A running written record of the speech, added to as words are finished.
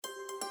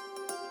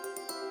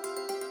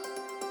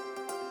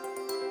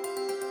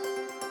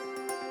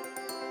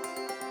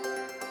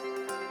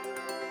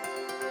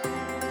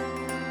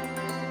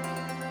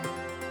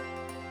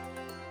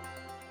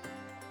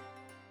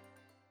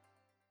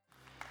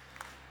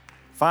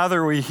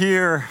Father, we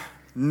hear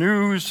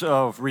news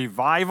of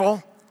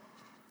revival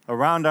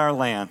around our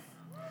land.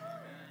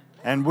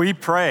 And we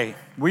pray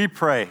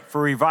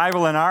for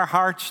revival in our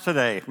hearts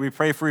today. We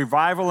pray for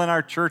revival in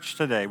our church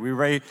today.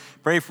 We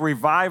pray for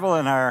revival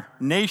in our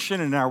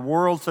nation and our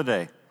world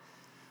today.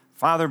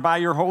 Father, by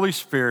your Holy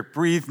Spirit,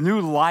 breathe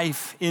new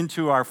life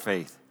into our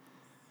faith.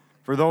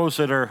 For those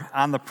that are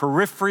on the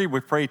periphery, we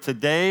pray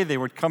today they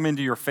would come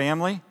into your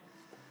family.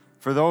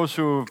 For those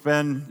who have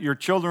been your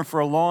children for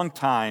a long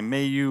time,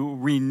 may you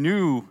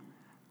renew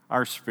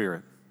our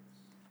spirit.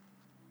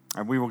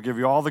 And we will give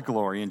you all the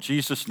glory. In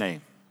Jesus'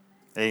 name,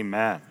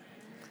 amen.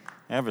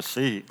 Have a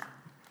seat.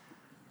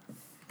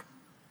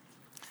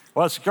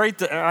 Well, it's great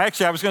to,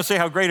 actually, I was going to say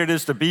how great it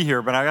is to be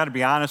here, but I got to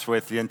be honest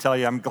with you and tell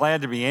you I'm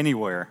glad to be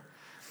anywhere.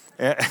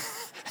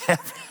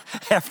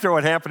 After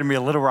what happened to me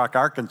in Little Rock,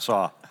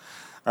 Arkansas,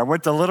 I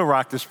went to Little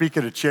Rock to speak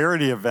at a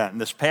charity event, and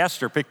this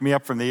pastor picked me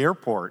up from the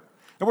airport.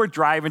 And we're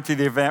driving to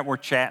the event, we're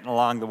chatting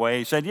along the way.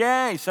 He said,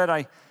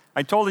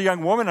 I told a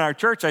young woman in our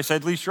church, I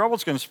said, Lee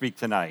Strobel's going to speak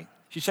tonight.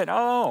 She said,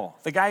 oh,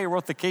 the guy who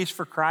wrote The Case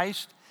for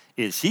Christ,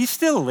 is he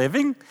still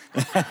living?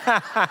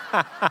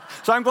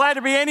 So I'm glad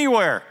to be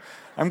anywhere.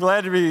 I'm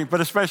glad to be, but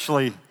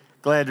especially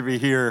glad to be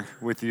here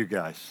with you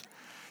guys.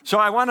 So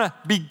I want to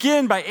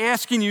begin by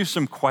asking you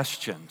some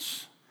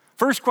questions.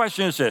 First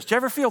question is this: do you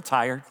ever feel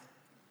tired?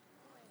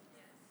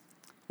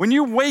 When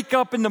you wake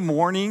up in the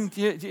morning,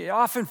 do you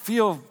often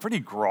feel pretty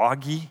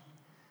groggy?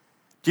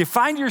 Do you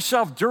find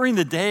yourself during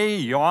the day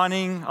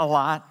yawning a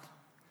lot?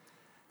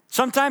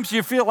 Sometimes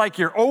you feel like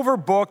you're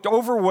overbooked,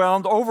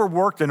 overwhelmed,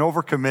 overworked, and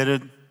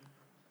overcommitted,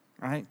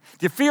 right?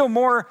 Do you feel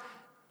more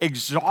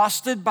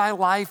exhausted by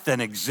life than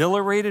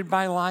exhilarated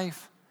by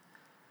life?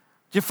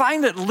 Do you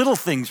find that little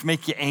things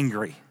make you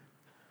angry?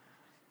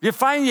 Do you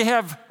find you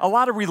have a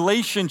lot of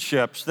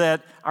relationships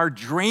that are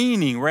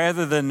draining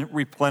rather than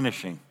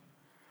replenishing?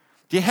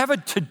 Do you have a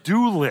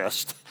to-do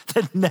list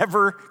that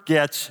never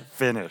gets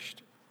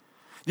finished?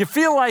 Do you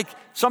feel like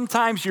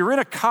sometimes you're in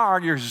a car,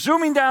 you're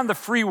zooming down the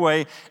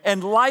freeway,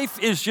 and life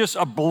is just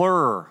a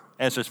blur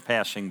as it's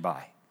passing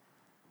by?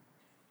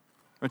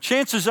 Well,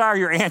 chances are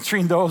you're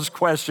answering those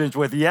questions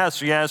with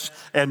yes, yes,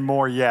 and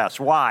more yes.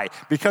 Why?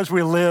 Because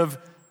we live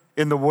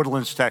in the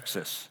Woodlands,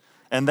 Texas.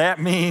 And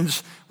that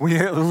means we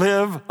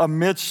live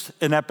amidst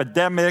an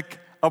epidemic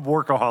of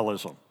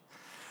workaholism.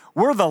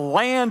 We're the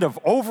land of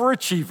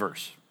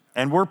overachievers.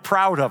 And we're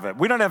proud of it.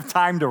 We don't have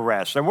time to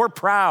rest. And we're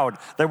proud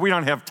that we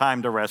don't have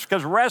time to rest.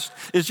 Because rest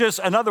is just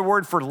another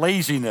word for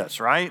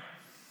laziness, right?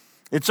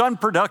 It's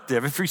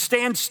unproductive. If we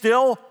stand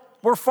still,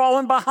 we're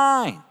falling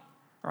behind,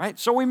 right?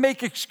 So we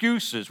make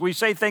excuses. We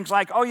say things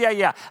like, oh,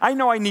 yeah, I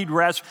know I need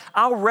rest.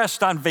 I'll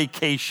rest on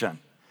vacation.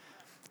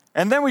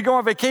 And then we go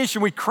on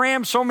vacation. We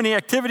cram so many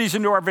activities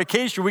into our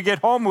vacation. We get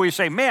home and we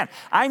say, man,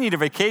 I need a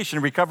vacation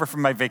to recover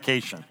from my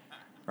vacation,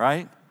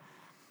 right?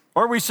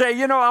 Or we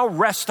say, I'll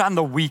rest on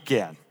the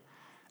weekend.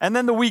 And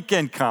then the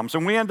weekend comes,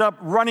 and we end up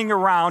running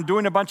around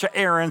doing a bunch of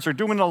errands or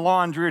doing the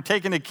laundry or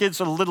taking the kids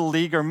to the Little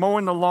League or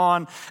mowing the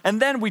lawn.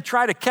 And then we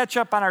try to catch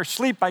up on our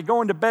sleep by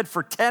going to bed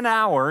for 10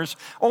 hours,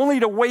 only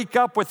to wake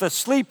up with a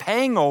sleep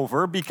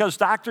hangover because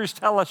doctors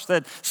tell us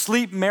that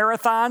sleep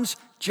marathons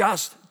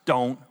just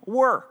don't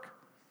work.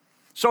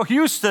 So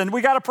Houston, we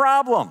got a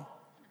problem.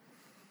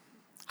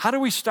 How do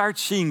we start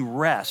seeing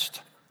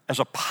rest as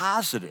a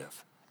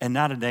positive and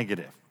not a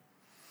negative?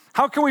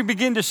 How can we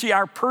begin to see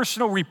our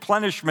personal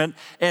replenishment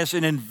as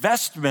an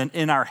investment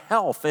in our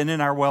health and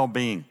in our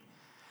well-being?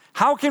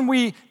 How can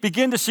we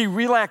begin to see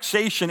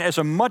relaxation as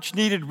a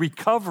much-needed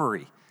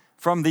recovery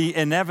from the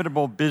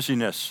inevitable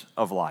busyness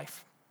of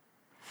life?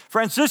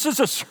 Friends, this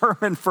is a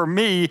sermon for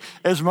me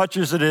as much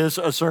as it is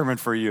a sermon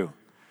for you.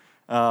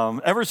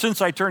 Ever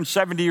since I turned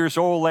 70 years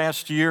old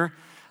last year,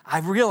 I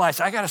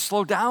realized I got to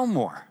slow down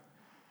more.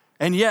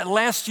 And yet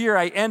last year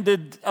I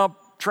ended up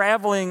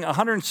traveling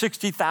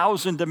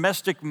 160,000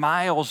 domestic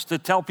miles to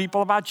tell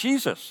people about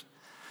Jesus.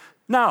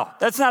 Now,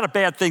 that's not a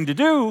bad thing to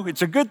do.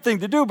 It's a good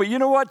thing to do. But you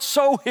know what?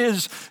 So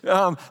is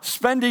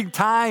spending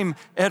time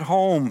at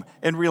home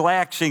and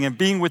relaxing and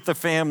being with the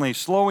family,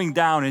 slowing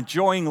down,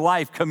 enjoying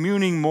life,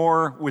 communing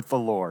more with the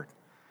Lord.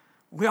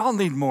 We all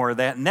need more of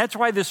that. And that's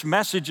why this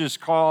message is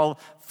called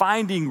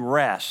Finding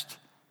Rest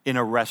in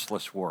a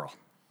Restless World.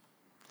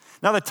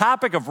 Now, the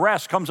topic of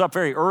rest comes up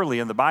very early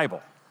in the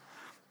Bible.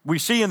 We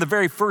see in the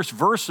very first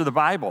verse of the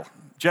Bible,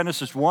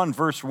 Genesis 1,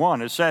 verse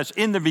 1, it says,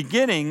 in the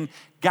beginning,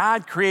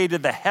 God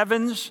created the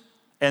heavens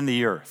and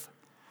the earth.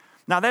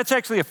 Now, that's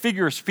actually a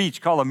figure of speech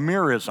called a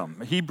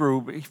merism, a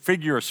Hebrew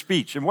figure of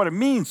speech. And what it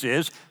means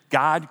is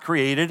God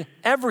created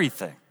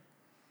everything.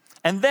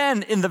 And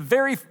then in the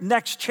very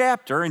next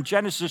chapter, in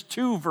Genesis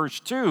 2, verse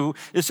 2,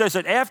 it says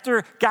that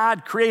after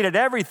God created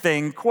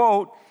everything,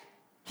 quote,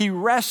 he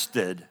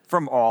rested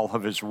from all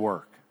of his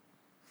work.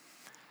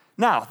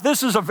 Now,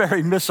 this is a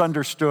very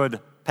misunderstood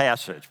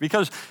passage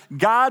because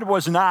God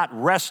was not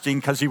resting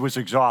because he was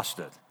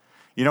exhausted.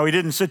 You know, he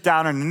didn't sit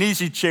down in an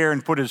easy chair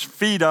and put his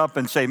feet up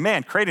and say,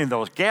 man, creating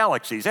those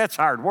galaxies, that's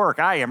hard work.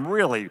 I am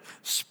really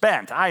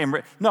spent.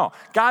 No,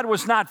 God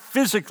was not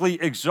physically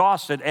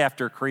exhausted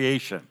after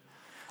creation.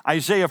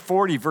 Isaiah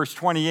 40, verse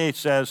 28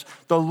 says,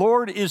 the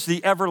Lord is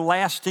the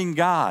everlasting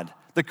God,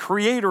 the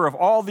creator of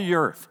all the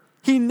earth.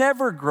 He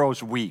never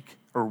grows weak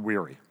or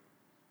weary.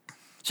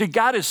 See,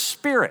 God is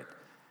spirit.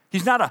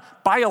 He's not a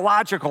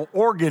biological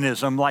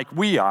organism like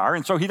we are,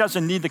 and so he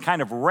doesn't need the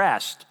kind of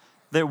rest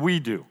that we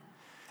do.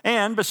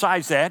 And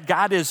besides that,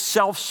 God is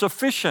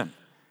self-sufficient.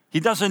 He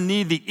doesn't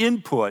need the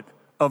input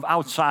of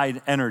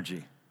outside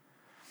energy.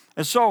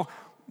 And so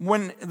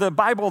when the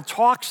Bible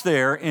talks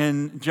there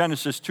in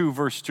Genesis 2,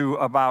 verse 2,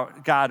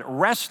 about God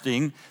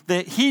resting,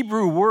 the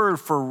Hebrew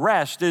word for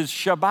rest is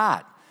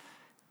Shabbat.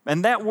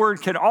 And that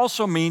word can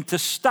also mean to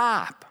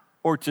stop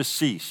or to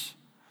cease.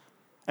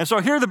 And so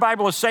here the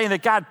Bible is saying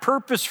that God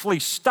purposefully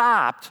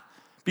stopped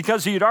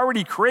because he had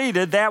already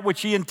created that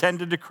which he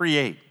intended to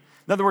create.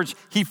 In other words,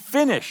 he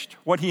finished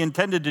what he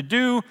intended to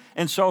do,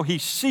 and so he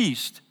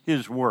ceased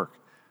his work.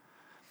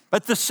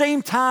 But at the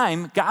same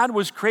time, God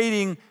was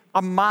creating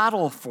a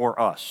model for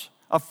us,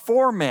 a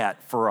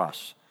format for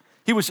us.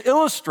 He was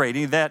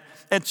illustrating that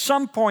at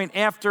some point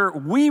after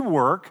we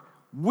work,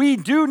 we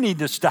do need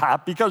to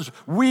stop because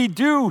we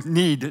do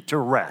need to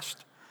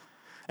rest.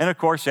 And of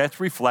course,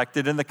 that's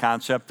reflected in the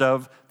concept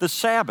of the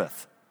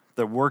Sabbath.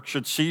 The work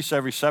should cease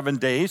every 7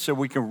 days so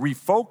we can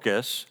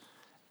refocus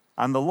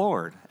on the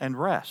Lord and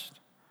rest.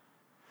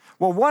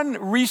 Well, one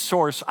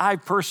resource I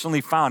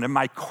personally found in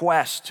my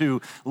quest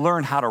to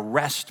learn how to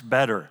rest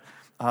better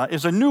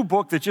is a new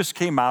book that just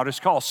came out. It's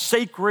called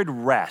Sacred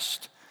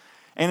Rest.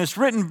 And it's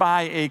written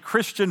by a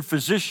Christian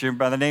physician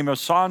by the name of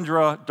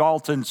Saundra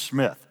Dalton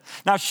Smith.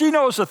 Now, she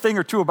knows a thing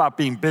or two about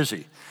being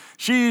busy.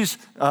 She's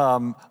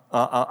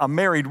a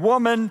married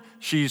woman.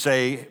 She's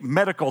a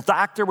medical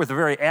doctor with a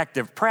very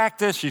active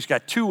practice. She's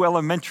got 2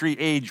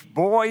 elementary-age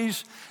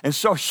boys, and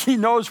so she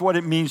knows what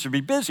it means to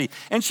be busy.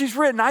 And she's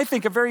written, I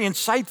think, a very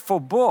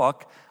insightful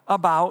book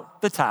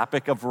about the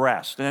topic of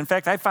rest. And in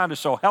fact, I found it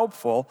so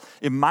helpful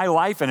in my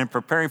life and in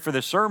preparing for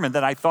this sermon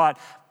that I thought,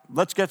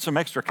 let's get some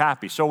extra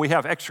copies. So we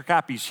have extra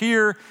copies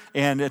here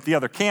and at the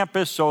other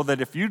campus so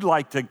that if you'd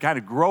like to kind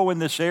of grow in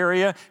this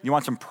area, you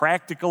want some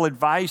practical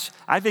advice,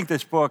 I think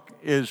this book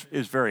is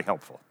very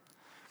helpful.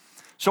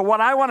 So what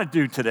I want to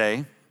do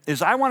today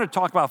is I want to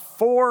talk about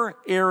 4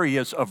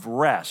 areas of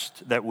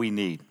rest that we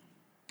need.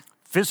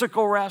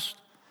 Physical rest,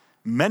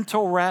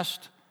 mental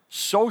rest,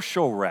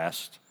 social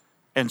rest,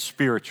 and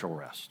spiritual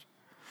rest.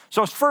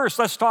 So first,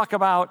 let's talk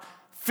about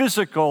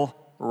physical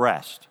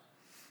rest.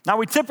 Now,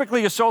 we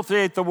typically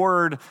associate the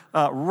word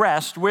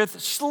rest with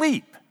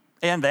sleep,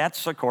 and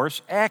that's, of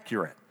course,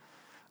 accurate.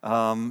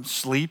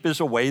 Sleep is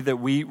a way that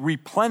we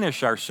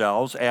replenish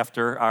ourselves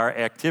after our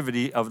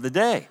activity of the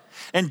day.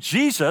 And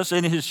Jesus,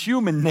 in his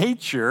human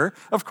nature,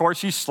 of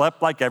course, he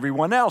slept like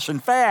everyone else. In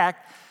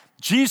fact,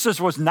 Jesus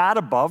was not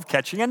above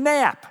catching a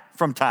nap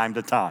from time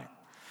to time.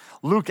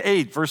 Luke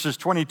 8, verses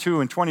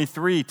 22 and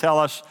 23 tell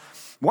us,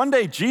 one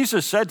day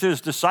Jesus said to his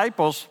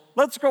disciples,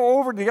 let's go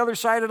over to the other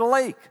side of the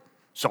lake.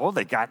 So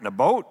they got in a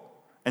boat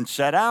and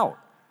set out.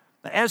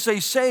 As they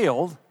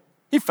sailed,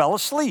 he fell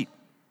asleep.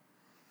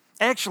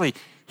 Actually,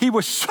 he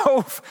was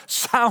so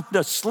sound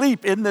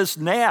asleep in this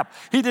nap,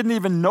 he didn't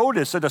even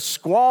notice that a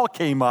squall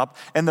came up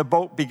and the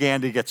boat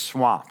began to get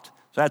swamped.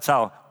 So that's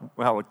how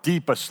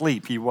deep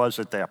asleep he was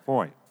at that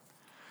point.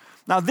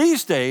 Now,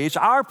 these days,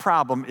 our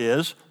problem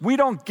is we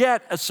don't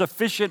get a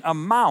sufficient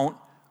amount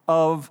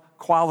of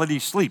quality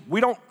sleep. We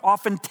don't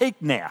often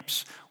take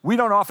naps. We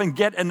don't often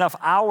get enough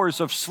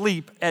hours of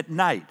sleep at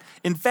night.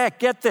 In fact,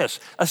 get this,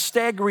 a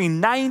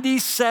staggering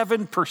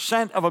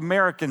 97% of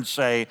Americans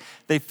say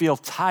they feel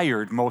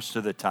tired most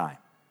of the time.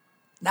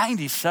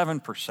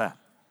 97%.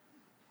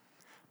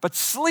 But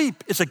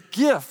sleep is a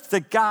gift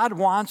that God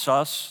wants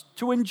us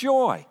to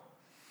enjoy.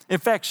 In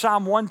fact,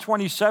 Psalm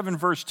 127,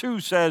 verse 2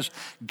 says,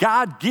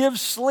 God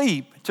gives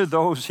sleep to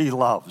those he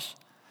loves.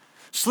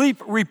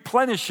 Sleep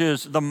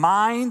replenishes the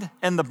mind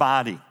and the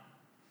body.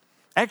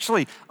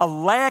 Actually, a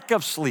lack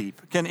of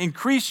sleep can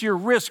increase your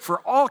risk for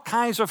all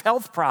kinds of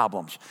health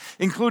problems,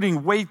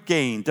 including weight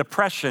gain,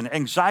 depression,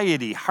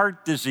 anxiety,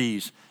 heart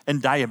disease,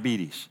 and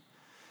diabetes.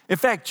 In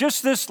fact,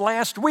 just this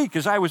last week,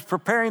 as I was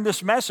preparing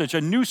this message,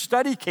 a new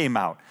study came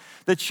out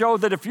that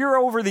showed that if you're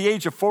over the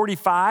age of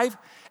 45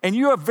 and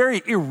you have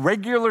very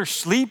irregular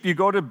sleep, you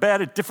go to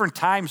bed at different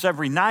times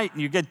every night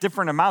and you get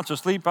different amounts of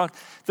sleep,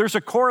 there's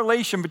a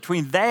correlation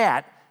between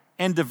that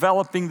and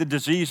developing the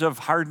disease of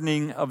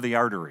hardening of the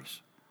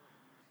arteries.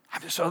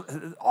 So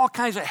all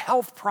kinds of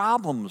health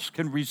problems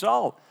can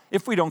result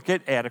if we don't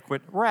get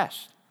adequate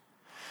rest.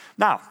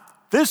 Now,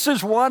 this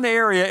is one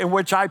area in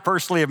which I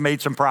personally have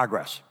made some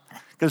progress.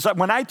 Because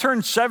when I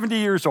turned 70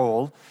 years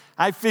old,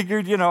 I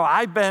figured,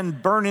 I've been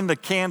burning the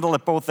candle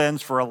at both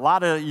ends for a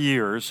lot of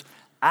years.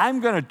 I'm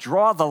going to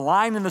draw the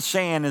line in the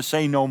sand and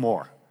say no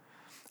more.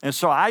 And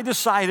so I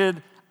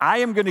decided I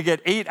am going to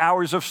get 8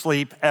 hours of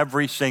sleep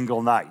every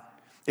single night.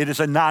 It is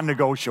a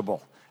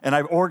non-negotiable. and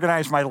I've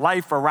organized my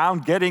life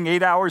around getting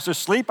 8 hours of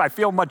sleep. I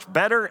feel much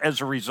better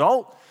as a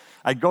result.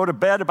 I go to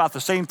bed about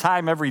the same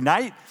time every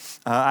night.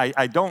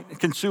 I don't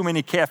consume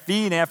any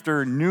caffeine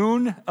after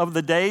noon of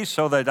the day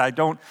so that I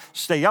don't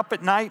stay up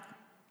at night.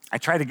 I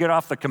try to get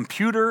off the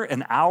computer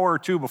an hour or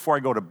two before I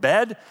go to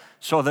bed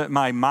so that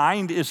my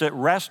mind is at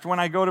rest when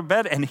I go to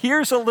bed. And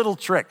here's a little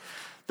trick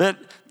that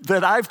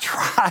I've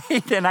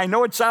tried, and I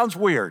know it sounds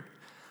weird,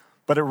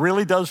 but it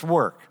really does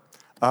work.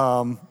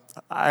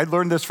 I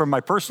learned this from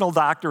my personal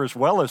doctor as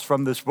well as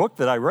from this book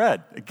that I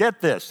read. Get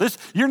this.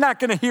 You're not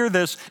going to hear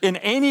this in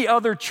any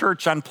other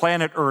church on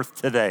planet Earth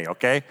today,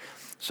 okay?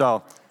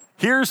 So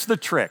here's the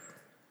trick.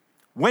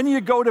 When you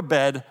go to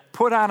bed,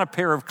 put on a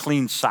pair of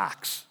clean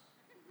socks.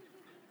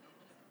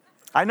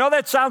 I know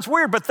that sounds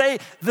weird, but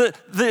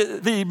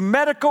the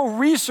medical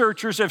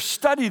researchers have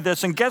studied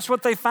this, and guess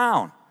what they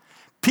found?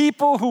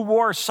 People who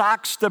wore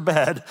socks to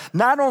bed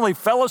not only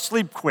fell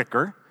asleep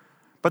quicker,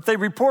 but they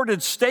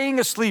reported staying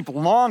asleep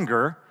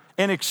longer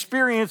and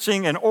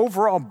experiencing an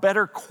overall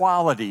better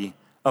quality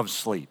of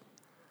sleep.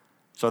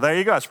 So there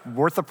you go. It's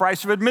worth the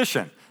price of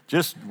admission.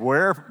 Just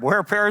wear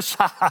a pair of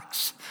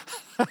socks.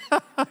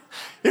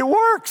 It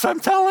works, I'm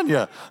telling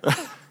you.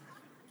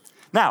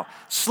 Now,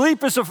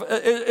 sleep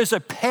is a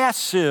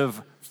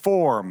passive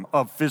form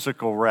of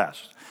physical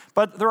rest,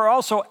 but there are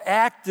also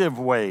active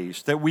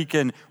ways that we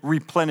can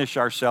replenish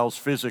ourselves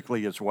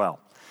physically as well.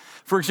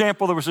 For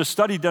example, there was a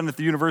study done at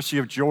the University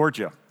of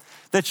Georgia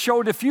that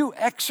showed if you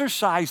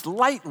exercise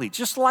lightly,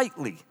 just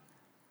lightly,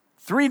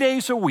 3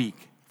 days a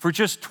week for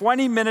just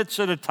 20 minutes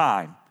at a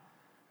time,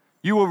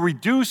 you will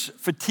reduce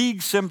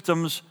fatigue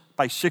symptoms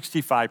by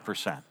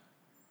 65%.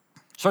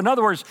 So in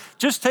other words,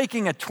 just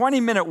taking a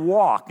 20-minute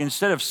walk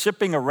instead of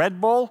sipping a Red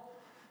Bull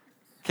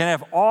can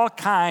have all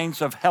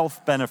kinds of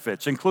health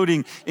benefits,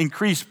 including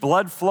increased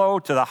blood flow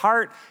to the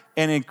heart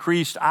and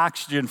increased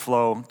oxygen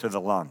flow to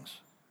the lungs.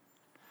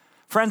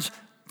 Friends,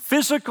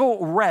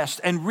 physical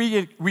rest and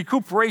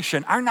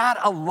recuperation are not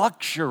a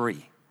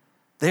luxury.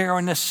 They are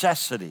a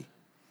necessity.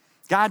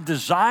 God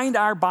designed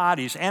our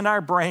bodies and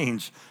our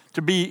brains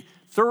to be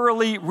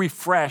thoroughly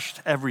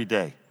refreshed every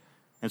day.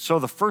 And so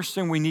the first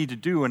thing we need to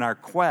do in our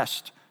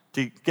quest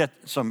to get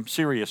some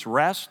serious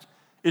rest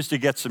is to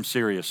get some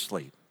serious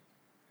sleep.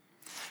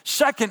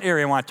 Second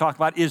area I want to talk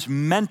about is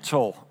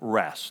mental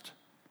rest.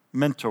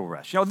 Mental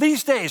rest. You know,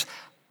 these days,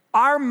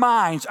 our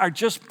minds are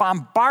just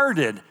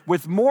bombarded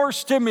with more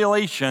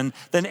stimulation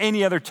than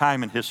any other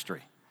time in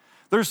history.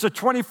 There's the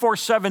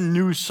 24/7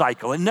 news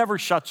cycle. It never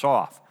shuts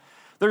off.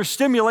 There's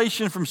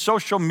stimulation from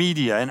social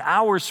media and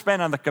hours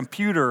spent on the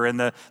computer and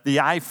the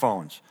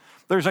iPhones.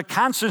 There's a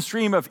constant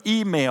stream of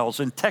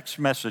emails and text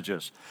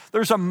messages.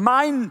 There's a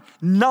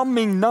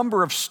mind-numbing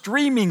number of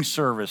streaming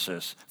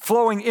services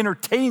flowing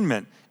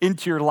entertainment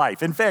into your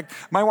life. In fact,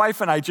 my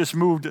wife and I just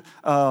moved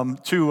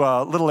to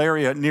a little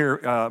area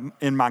near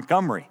in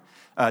Montgomery,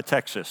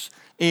 Texas.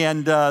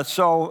 And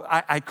so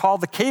I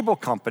called the cable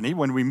company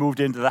when we moved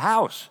into the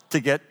house to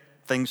get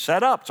things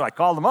set up. So I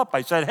called them up.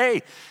 I said,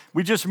 hey,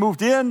 we just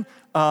moved in.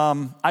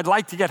 I'd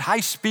like to get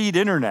high-speed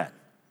internet.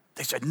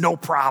 They said, no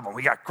problem.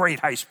 We got great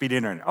high-speed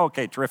internet.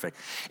 Okay, terrific.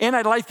 And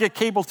I'd like to get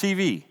cable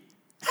TV.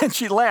 And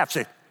she laughed,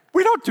 said,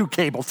 we don't do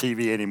cable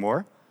TV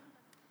anymore.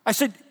 I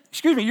said,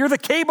 excuse me, you're the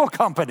cable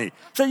company. I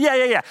said,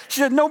 yeah. She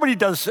said, nobody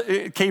does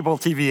cable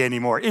TV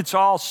anymore. It's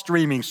all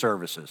streaming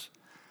services.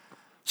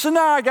 So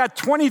now I got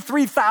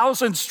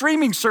 23,000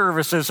 streaming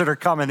services that are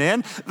coming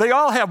in. They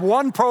all have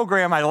one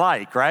program I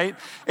like, right?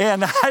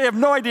 And I have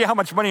no idea how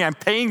much money I'm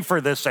paying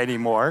for this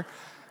anymore.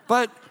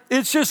 But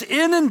it's just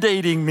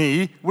inundating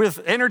me with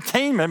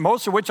entertainment,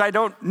 most of which I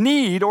don't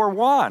need or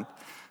want.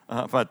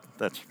 But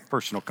that's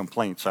personal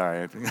complaint,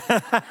 sorry.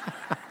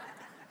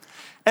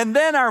 And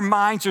then our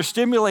minds are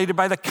stimulated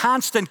by the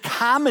constant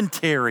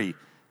commentary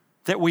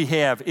that we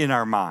have in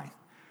our mind.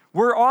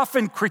 We're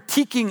often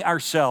critiquing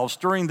ourselves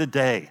during the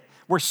day.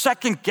 We're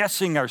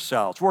second-guessing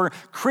ourselves. We're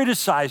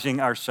criticizing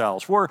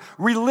ourselves. We're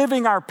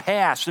reliving our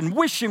past and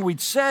wishing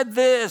we'd said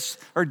this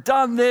or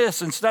done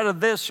this instead of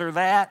this or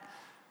that.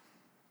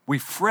 We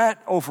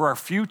fret over our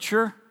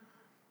future,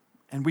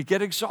 and we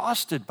get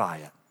exhausted by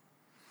it.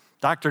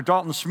 Dr.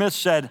 Dalton Smith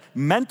said,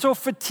 mental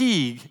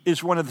fatigue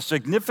is one of the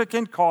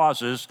significant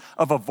causes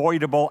of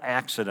avoidable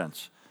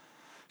accidents.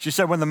 She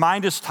said, when the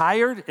mind is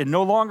tired, it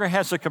no longer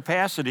has the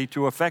capacity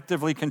to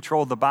effectively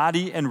control the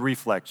body and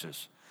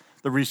reflexes.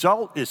 The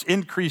result is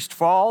increased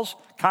falls,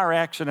 car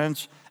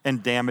accidents,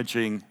 and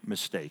damaging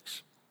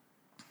mistakes.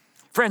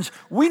 Friends,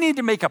 we need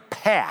to make a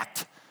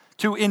pact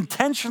to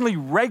intentionally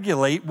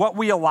regulate what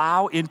we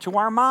allow into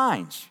our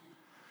minds.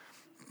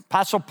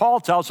 Apostle Paul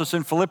tells us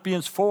in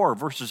Philippians 4,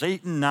 verses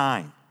 8 and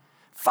 9,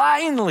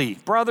 finally,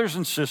 brothers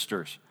and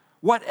sisters,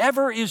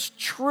 whatever is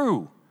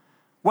true,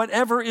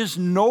 whatever is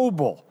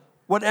noble,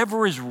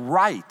 whatever is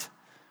right,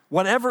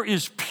 whatever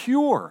is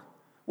pure,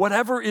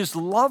 whatever is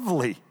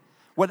lovely,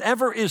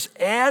 whatever is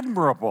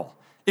admirable,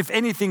 if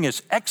anything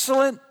is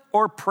excellent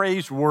or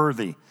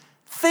praiseworthy,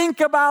 think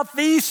about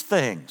these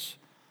things.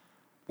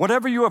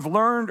 Whatever you have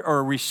learned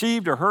or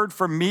received or heard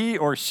from me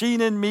or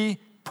seen in me,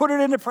 put it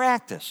into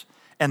practice,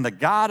 and the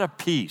God of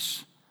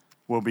peace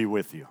will be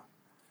with you.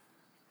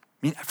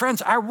 I mean,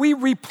 friends, are we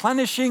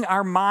replenishing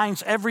our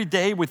minds every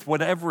day with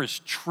whatever is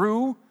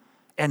true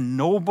and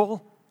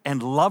noble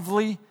and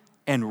lovely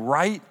and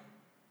right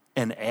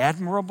and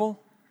admirable?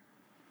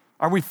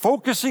 Are we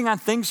focusing on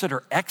things that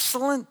are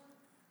excellent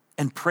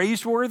and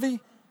praiseworthy?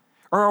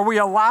 Or are we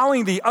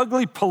allowing the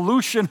ugly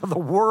pollution of the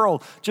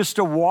world just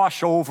to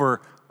wash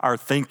over our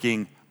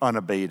thinking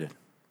unabated?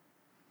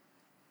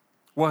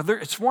 Well,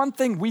 it's one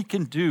thing we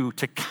can do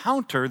to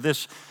counter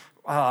this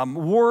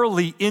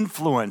worldly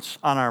influence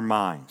on our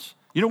minds.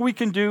 You know what we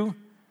can do?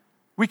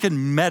 We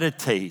can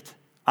meditate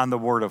on the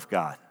Word of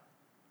God.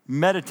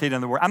 Meditate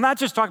on the Word. I'm not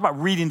just talking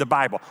about reading the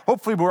Bible.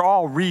 Hopefully we're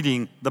all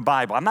reading the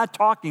Bible. I'm not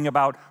talking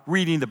about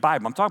reading the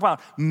Bible. I'm talking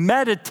about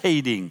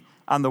meditating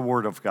on the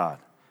Word of God.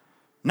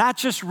 Not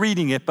just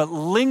reading it, but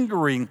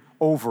lingering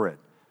over it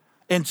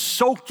and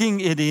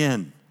soaking it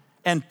in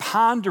and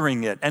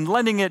pondering it and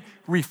letting it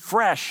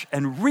refresh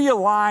and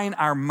realign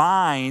our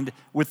mind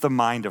with the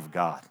mind of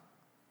God.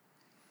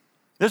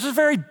 This is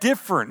very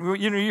different.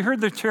 You know, you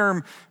heard the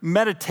term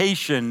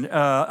meditation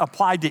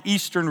applied to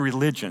Eastern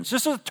religions.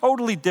 This is a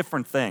totally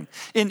different thing.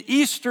 In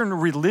Eastern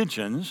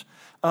religions,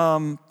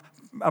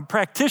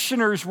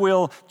 practitioners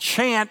will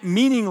chant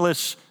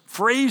meaningless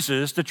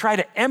phrases to try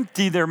to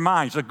empty their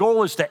minds. The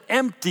goal is to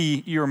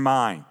empty your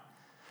mind.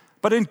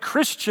 But in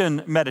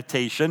Christian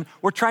meditation,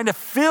 we're trying to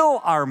fill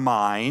our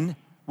mind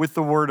with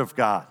the Word of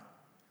God.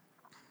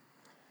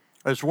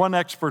 As one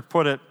expert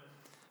put it,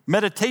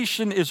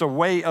 meditation is a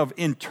way of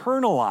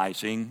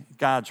internalizing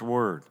God's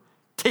Word,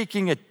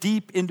 taking it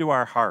deep into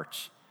our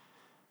hearts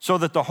so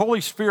that the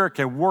Holy Spirit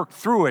can work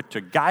through it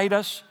to guide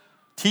us,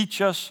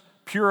 teach us,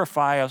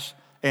 purify us,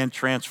 and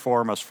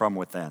transform us from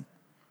within.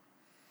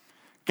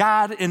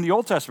 God, in the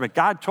Old Testament,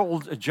 God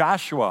told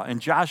Joshua in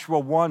Joshua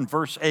 1,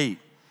 verse 8,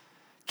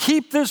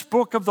 keep this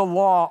book of the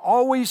law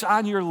always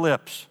on your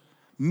lips.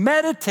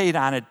 Meditate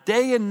on it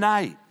day and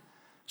night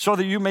so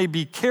that you may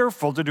be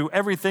careful to do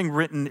everything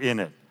written in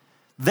it.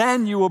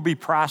 Then you will be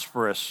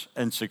prosperous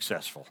and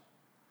successful.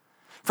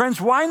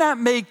 Friends, why not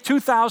make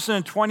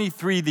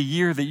 2023 the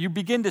year that you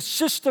begin to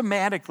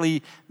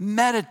systematically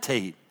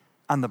meditate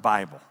on the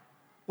Bible?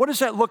 What does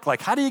that look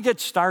like? How do you get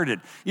started?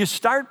 You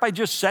start by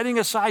just setting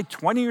aside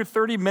 20 or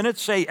 30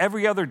 minutes, say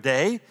every other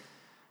day,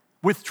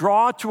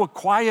 withdraw to a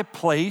quiet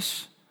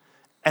place,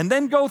 and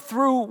then go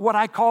through what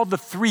I call the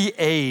 3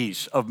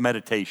 A's of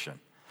meditation.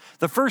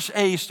 The first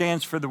A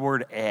stands for the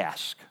word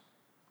ask.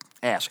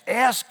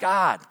 Ask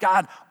God.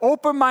 God,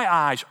 open my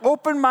eyes,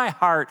 open my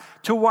heart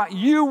to what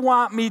you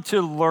want me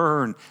to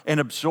learn and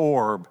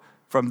absorb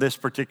from this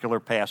particular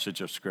passage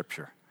of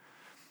Scripture.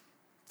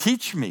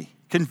 Teach me,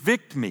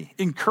 convict me,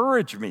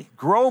 encourage me,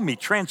 grow me,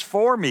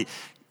 transform me.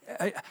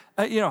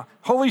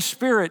 Holy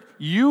Spirit,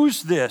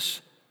 use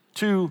this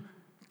to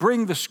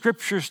bring the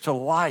Scriptures to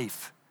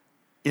life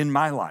in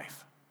my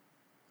life.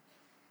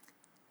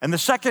 And the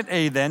second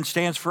A then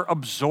stands for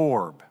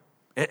absorb.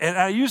 And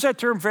I use that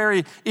term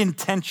very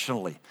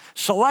intentionally.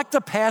 Select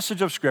a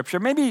passage of Scripture,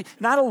 maybe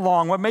not a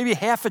long one, maybe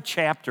half a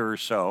chapter or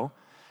so,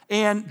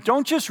 and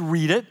don't just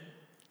read it,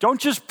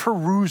 don't just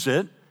peruse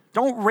it,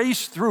 don't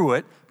race through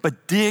it,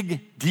 but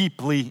dig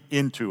deeply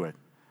into it.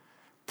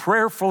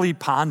 Prayerfully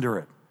ponder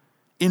it,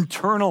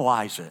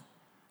 internalize it,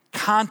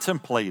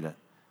 contemplate it,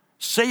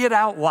 say it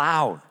out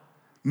loud,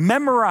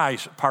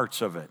 memorize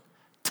parts of it,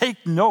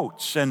 take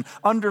notes and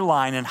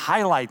underline and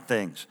highlight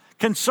things.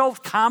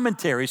 Consult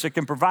commentaries that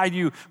can provide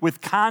you with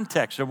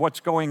context of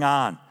what's going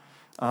on.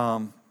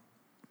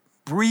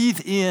 Breathe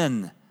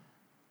in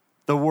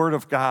the Word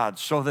of God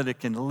so that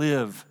it can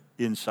live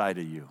inside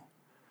of you.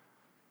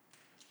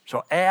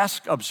 So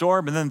ask,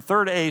 absorb, and then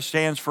third A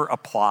stands for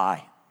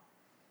apply.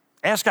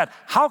 Ask God,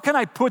 how can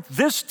I put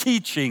this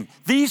teaching,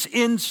 these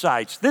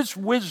insights, this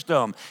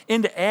wisdom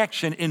into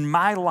action in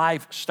my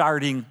life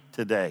starting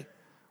today?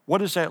 What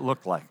does that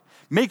look like?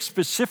 Make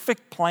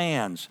specific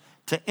plans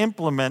to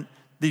implement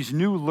these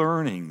new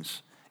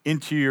learnings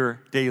into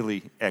your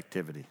daily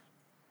activity.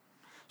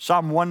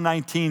 Psalm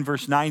 119,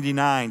 verse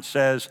 99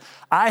 says,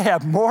 I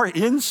have more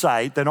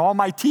insight than all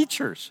my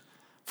teachers,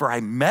 for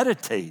I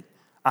meditate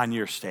on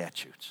your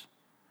statutes.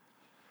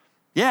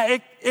 Yeah,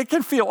 it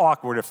can feel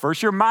awkward at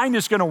first. Your mind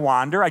is going to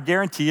wander. I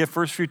guarantee you,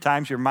 first few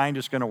times your mind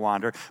is going to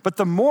wander. But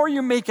the more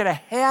you make it a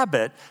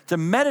habit to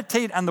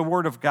meditate on the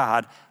Word of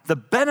God, the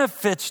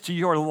benefits to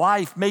your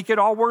life make it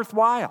all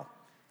worthwhile.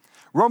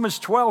 Romans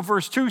 12,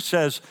 verse 2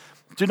 says,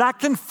 do not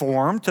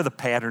conform to the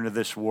pattern of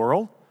this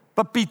world,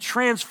 but be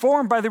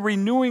transformed by the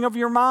renewing of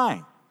your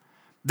mind.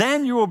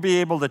 Then you will be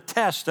able to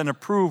test and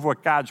approve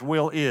what God's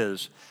will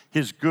is,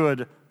 his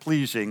good,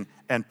 pleasing,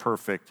 and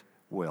perfect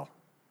will.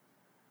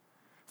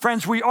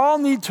 Friends, we all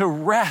need to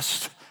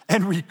rest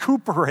and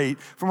recuperate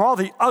from all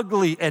the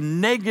ugly and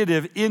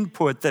negative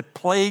input that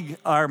plague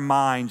our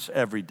minds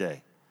every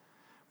day.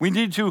 We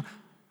need to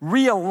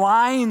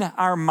realign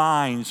our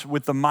minds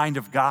with the mind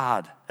of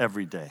God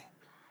every day.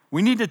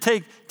 We need to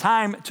take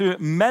time to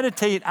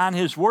meditate on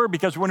his word,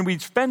 because when we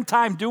spend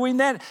time doing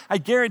that, I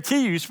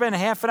guarantee you spend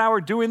half an hour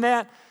doing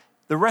that,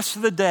 the rest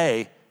of the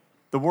day,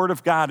 the Word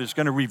of God is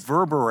going to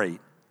reverberate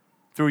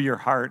through your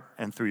heart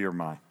and through your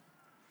mind.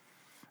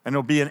 And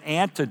it'll be an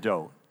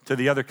antidote to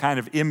the other kind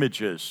of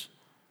images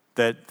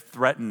that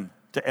threaten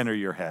to enter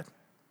your head.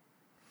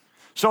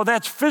 So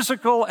that's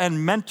physical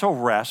and mental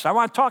rest. I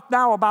want to talk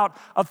now about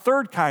a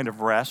third kind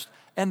of rest,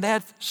 and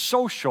that's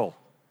social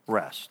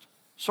rest.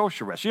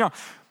 Social rest. You know,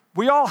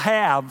 we all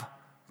have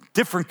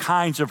different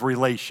kinds of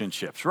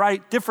relationships,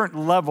 right? Different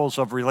levels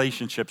of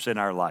relationships in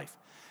our life.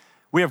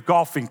 We have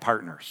golfing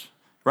partners,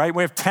 right?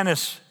 We have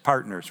tennis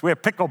partners. We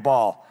have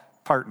pickleball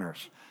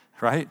partners,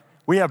 right?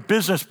 We have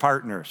business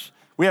partners.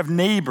 We have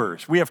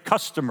neighbors. We have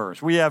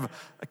customers. We have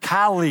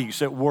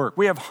colleagues at work.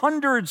 We have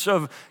hundreds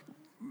of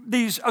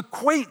these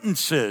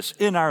acquaintances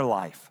in our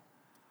life.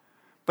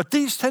 But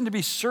these tend to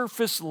be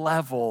surface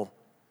level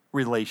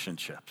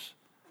relationships.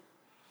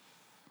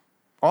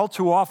 All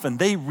too often,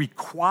 they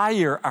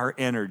require our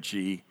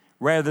energy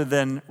rather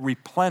than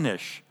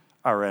replenish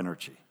our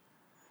energy.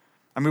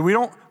 I mean, we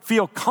don't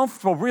feel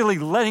comfortable really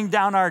letting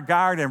down our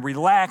guard and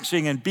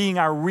relaxing and being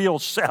our real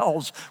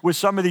selves with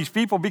some of these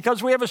people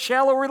because we have a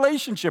shallow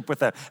relationship with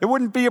them. It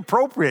wouldn't be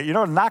appropriate, you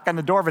know, to knock on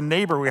the door of a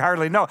neighbor we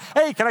hardly know.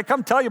 Hey, can I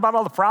come tell you about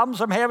all the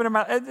problems I'm having?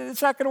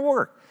 It's not going to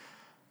work.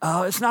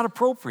 It's not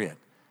appropriate.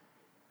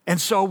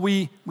 And so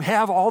we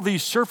have all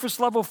these surface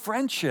level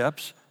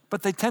friendships,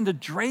 but they tend to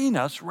drain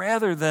us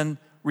rather than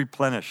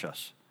replenish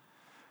us.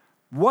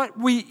 What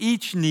we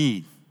each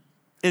need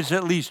is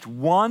at least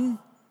one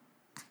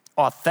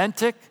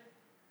authentic,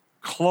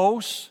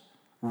 close,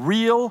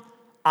 real,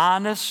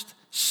 honest,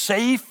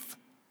 safe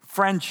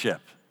friendship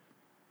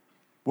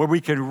where we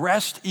can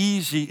rest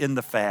easy in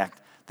the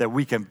fact that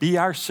we can be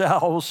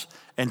ourselves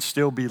and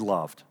still be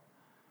loved,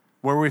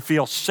 where we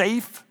feel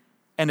safe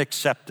and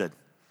accepted,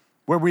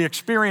 where we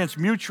experience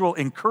mutual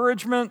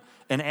encouragement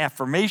and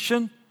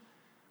affirmation,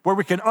 where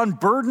we can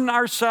unburden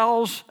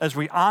ourselves as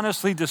we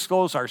honestly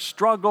disclose our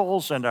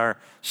struggles and our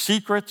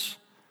secrets.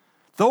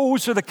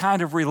 Those are the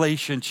kind of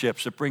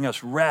relationships that bring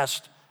us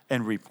rest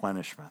and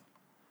replenishment.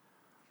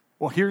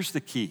 Well, here's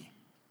the key.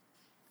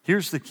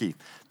 Here's the key.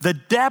 The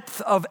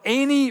depth of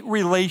any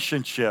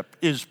relationship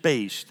is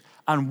based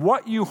on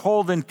what you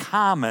hold in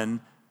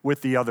common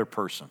with the other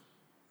person.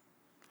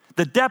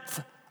 The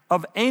depth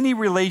of any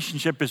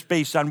relationship is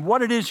based on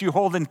what it is you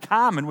hold in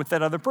common with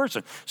that other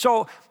person.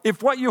 So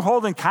if what you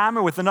hold in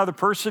common with another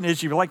person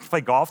is you like to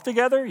play golf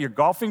together, you're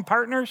golfing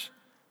partners,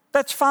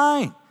 that's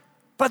fine.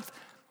 But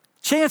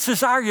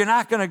chances are you're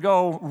not going to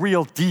go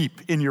real deep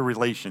in your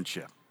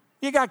relationship.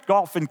 You got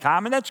golf in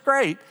common, that's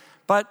great,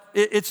 but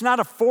it's not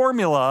a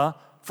formula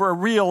for a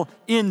real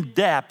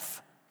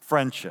in-depth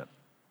friendship.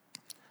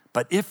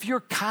 But if your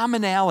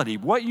commonality,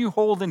 what you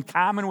hold in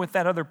common with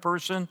that other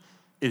person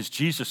is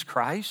Jesus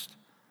Christ,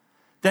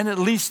 then at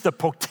least the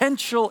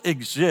potential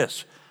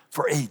exists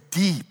for a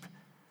deep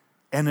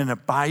and an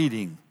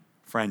abiding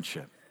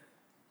friendship.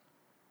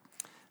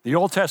 The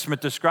Old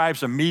Testament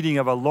describes a meeting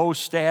of a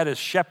low-status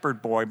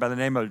shepherd boy by the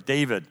name of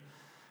David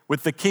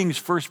with the king's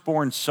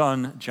firstborn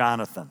son,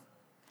 Jonathan.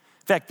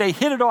 In fact, they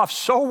hit it off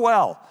so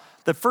well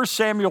that 1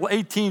 Samuel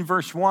 18,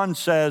 verse 1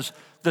 says,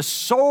 the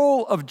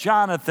soul of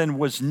Jonathan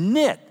was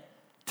knit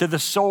to the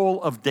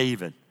soul of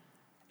David,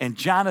 and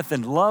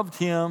Jonathan loved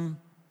him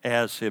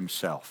as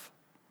himself.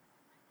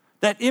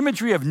 That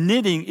imagery of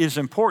knitting is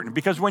important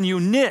because when you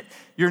knit,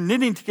 you're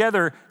knitting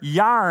together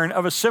yarn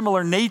of a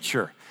similar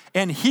nature.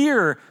 And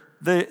here,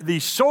 the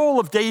soul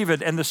of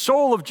David and the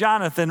soul of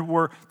Jonathan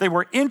were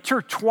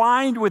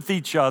intertwined with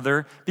each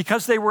other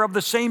because they were of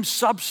the same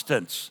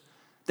substance.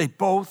 They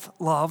both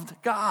loved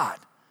God.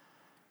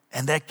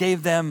 And that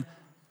gave them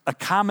a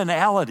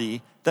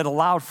commonality that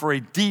allowed for a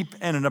deep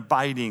and an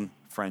abiding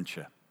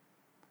friendship.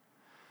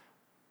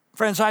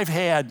 Friends, I've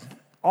had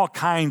all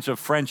kinds of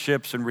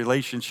friendships and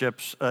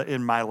relationships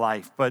in my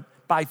life, but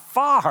by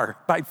far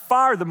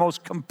the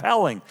most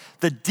compelling,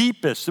 the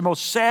deepest, the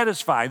most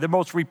satisfying, the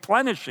most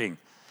replenishing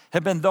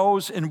have been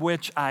those in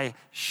which I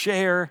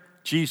share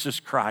Jesus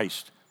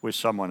Christ with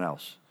someone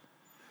else,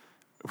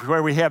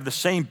 where we have the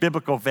same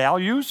biblical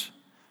values,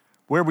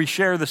 where we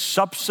share the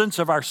substance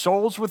of our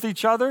souls with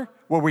each other,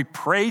 where we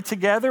pray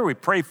together, we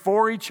pray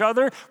for each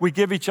other, we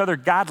give each other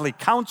godly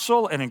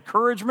counsel and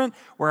encouragement,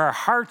 where our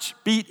hearts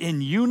beat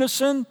in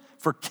unison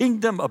for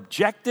kingdom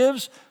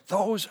objectives.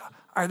 Those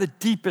are the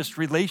deepest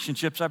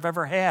relationships I've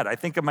ever had. I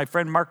think of my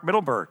friend Mark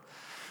Middleberg.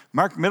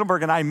 Mark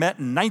Middleberg and I met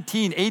in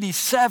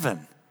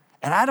 1987,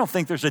 and I don't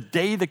think there's a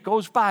day that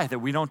goes by that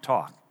we don't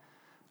talk.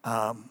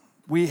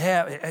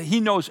 He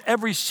knows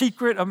every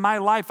secret of my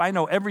life. I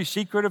know every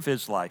secret of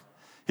his life.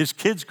 His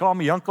kids call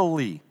me Uncle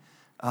Lee.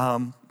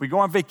 We go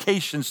on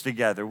vacations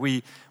together.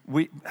 We're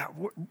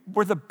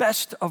the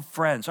best of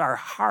friends. Our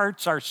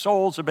hearts, our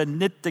souls have been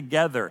knit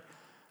together.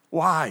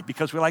 Why?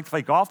 Because we like to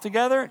play golf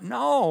together?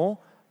 No,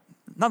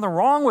 nothing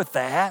wrong with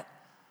that.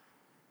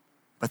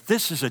 But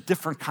this is a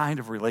different kind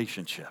of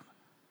relationship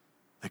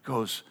that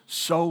goes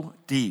so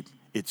deep,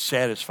 it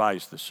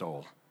satisfies the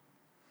soul.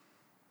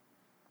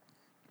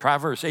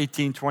 Proverbs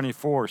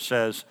 18:24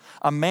 says,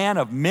 a man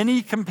of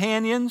many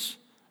companions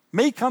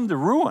may come to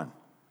ruin,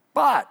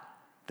 But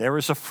there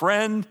is a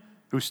friend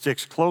who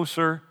sticks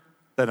closer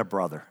than a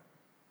brother.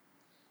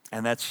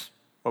 And that's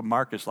what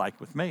Mark is like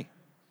with me.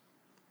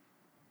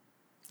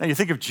 Now you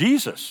think of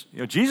Jesus.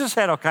 Jesus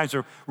had all kinds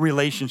of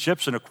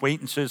relationships and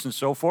acquaintances and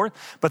so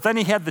forth. But then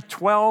he had the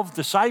 12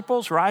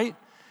 disciples, right?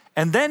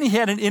 And then he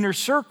had an inner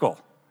circle,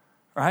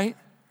 right?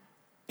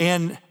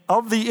 And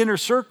of the inner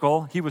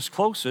circle, he was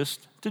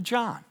closest to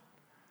John.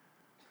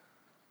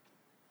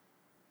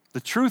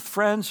 The truth,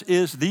 friends,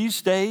 is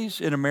these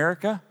days in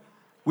America,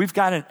 we've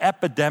got an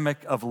epidemic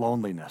of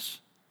loneliness.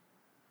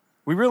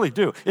 We really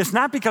do. It's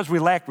not because we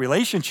lack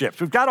relationships.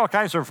 We've got all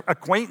kinds of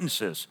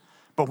acquaintances,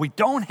 but we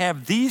don't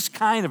have these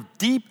kind of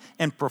deep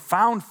and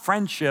profound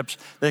friendships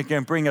that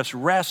can bring us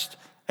rest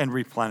and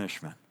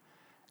replenishment.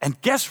 And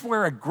guess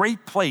where a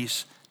great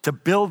place to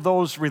build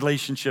those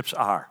relationships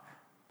are?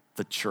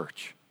 The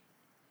church.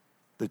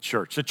 The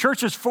church. The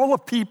church is full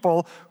of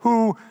people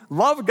who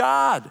love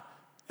God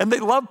and they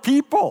love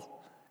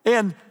people.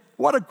 And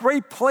what a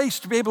great place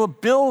to be able to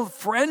build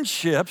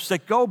friendships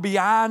that go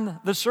beyond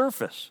the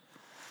surface.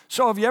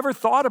 So have you ever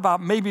thought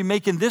about maybe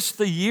making this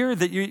the year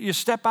that you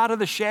step out of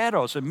the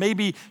shadows and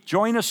maybe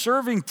join a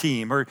serving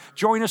team or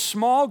join a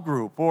small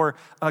group or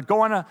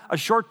go on a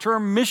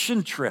short-term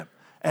mission trip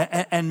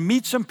and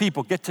meet some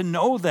people, get to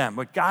know them,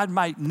 but God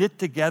might knit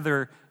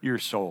together your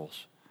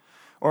souls.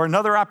 Or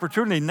another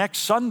opportunity next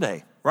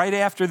Sunday, right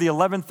after the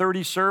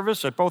 11:30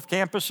 service at both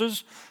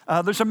campuses,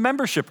 there's a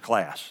membership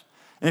class.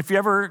 And if you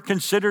ever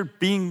considered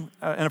being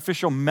an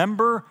official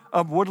member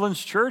of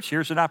Woodlands Church,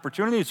 here's an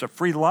opportunity. It's a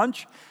free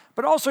lunch.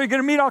 But also you're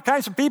going to meet all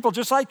kinds of people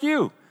just like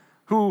you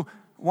who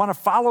want to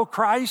follow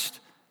Christ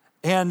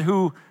and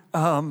who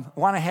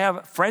want to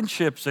have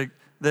friendships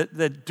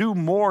that do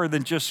more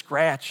than just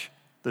scratch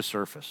the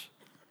surface.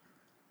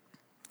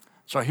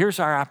 So here's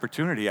our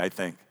opportunity, I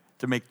think,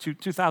 to make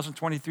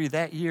 2023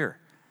 that year.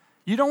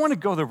 You don't want to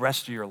go the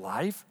rest of your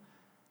life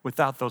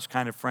without those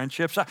kind of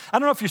friendships. I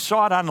don't know if you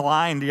saw it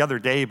online the other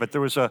day, but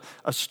there was a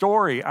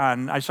story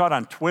I saw it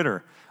on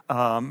Twitter,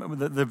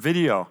 the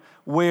video,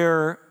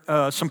 where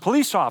some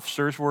police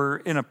officers were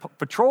in a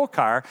patrol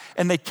car,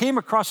 and they came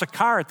across a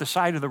car at the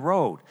side of the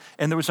road.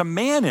 And there was a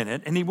man in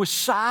it, and he was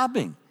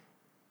sobbing.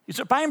 He's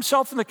by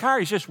himself in the car.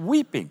 He's just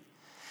weeping.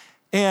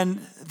 And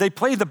they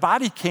play the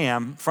body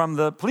cam from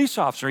the police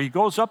officer. He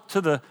goes up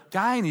to the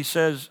guy, and he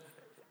says,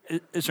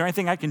 "Is there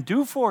anything I can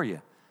do for you?"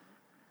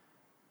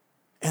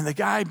 And the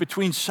guy,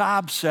 between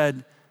sobs,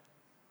 said,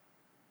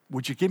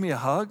 "Would you give me a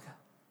hug?"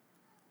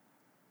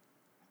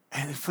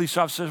 And the police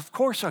officer said, "Of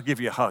course I'll give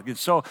you a hug." And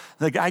so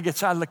the guy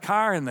gets out of the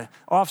car and the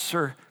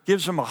officer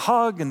gives him a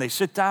hug and they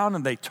sit down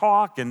and they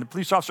talk. And the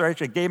police officer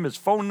actually gave him his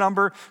phone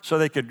number so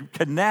they could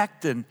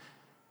connect and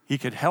he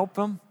could help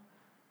him.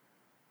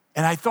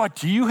 And I thought,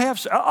 do you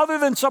have, other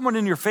than someone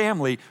in your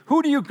family,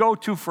 who do you go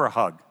to for a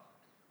hug?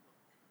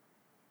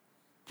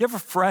 Do you have a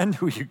friend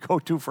who you go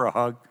to for a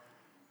hug?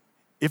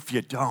 If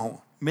you don't,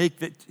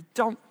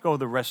 don't go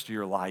the rest of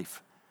your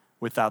life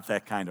without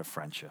that kind of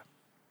friendship.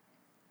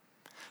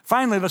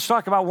 Finally, let's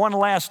talk about one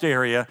last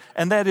area,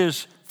 and that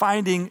is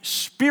finding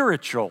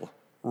spiritual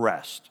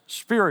rest.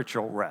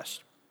 Spiritual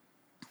rest.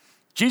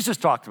 Jesus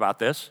talked about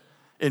this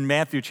in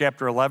Matthew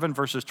chapter 11,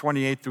 verses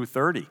 28 through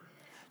 30.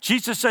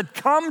 Jesus said,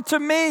 "Come to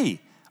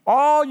me,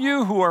 all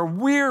you who are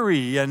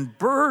weary and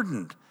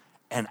burdened,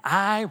 and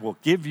I will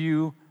give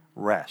you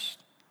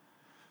rest.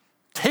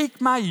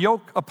 Take my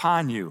yoke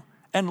upon you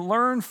and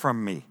learn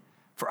from me,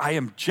 for I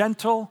am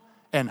gentle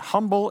and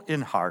humble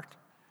in heart,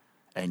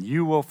 and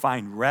you will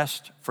find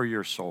rest for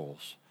your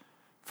souls.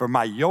 For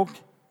my yoke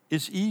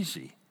is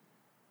easy,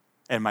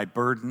 and my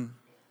burden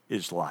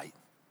is light."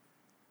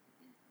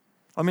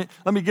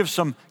 Let me give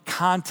some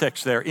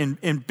context there.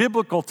 In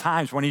biblical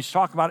times, when he's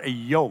talking about a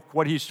yoke,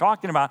 what he's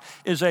talking about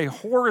is a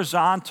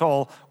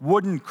horizontal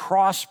wooden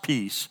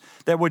crosspiece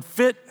that would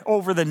fit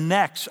over the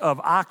necks of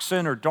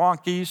oxen or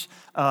donkeys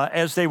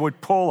as they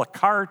would pull a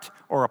cart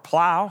or a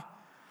plow.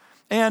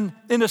 And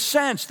in a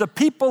sense, the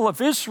people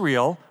of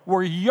Israel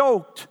were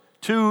yoked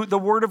to the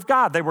Word of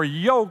God. They were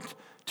yoked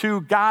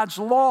to God's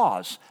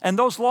laws. And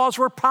those laws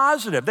were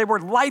positive. They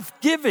were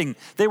life-giving.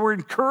 They were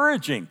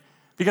encouraging.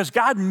 Because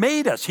God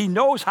made us. He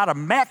knows how to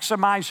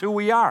maximize who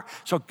we are.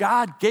 So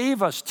God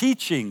gave us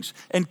teachings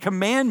and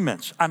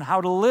commandments on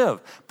how to live.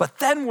 But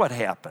then what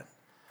happened?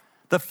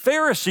 The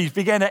Pharisees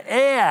began to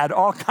add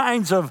all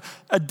kinds of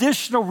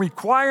additional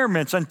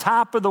requirements on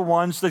top of the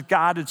ones that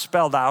God had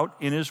spelled out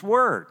in His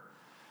Word.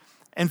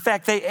 In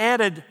fact, they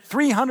added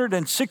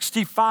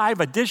 365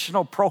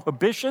 additional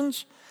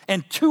prohibitions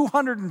and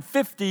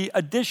 250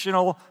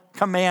 additional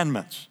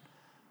commandments.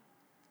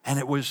 And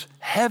it was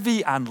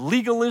heavy on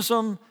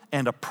legalism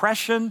and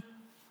oppression,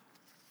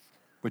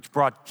 which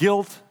brought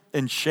guilt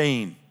and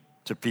shame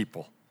to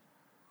people.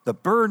 The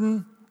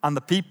burden on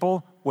the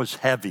people was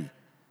heavy.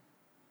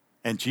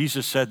 And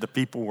Jesus said the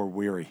people were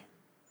weary.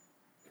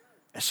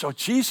 And so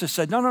Jesus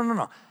said,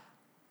 no.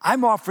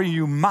 I'm offering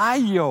you my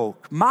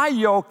yoke. My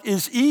yoke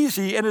is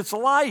easy and it's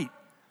light.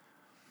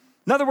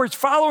 In other words,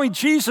 following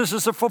Jesus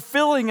is a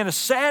fulfilling and a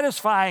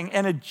satisfying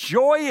and a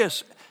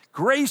joyous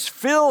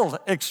grace-filled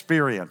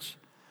experience.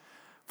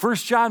 1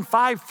 John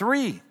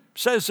 5:3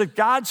 says that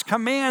God's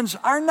commands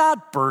are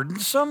not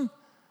burdensome.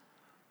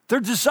 They're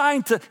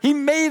designed to, He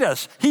made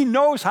us. He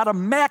knows how to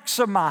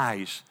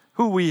maximize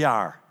who we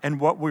are and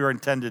what we're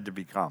intended to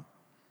become.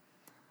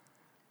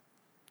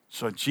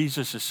 So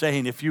Jesus is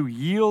saying, if you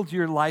yield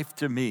your life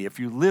to me, if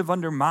you live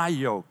under my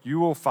yoke, you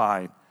will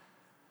find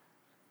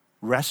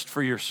rest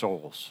for your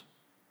souls.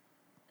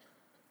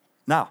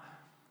 Now,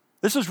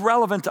 this is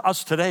relevant to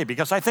us today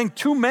because I think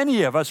too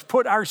many of us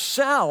put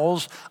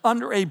ourselves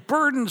under a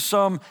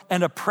burdensome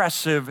and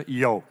oppressive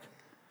yoke.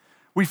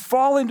 We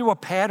fall into a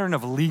pattern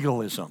of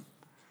legalism.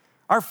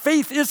 Our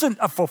faith isn't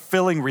a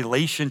fulfilling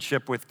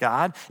relationship with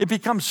God. It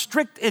becomes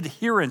strict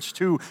adherence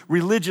to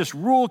religious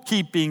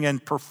rule-keeping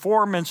and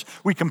performance.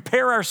 We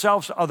compare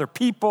ourselves to other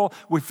people.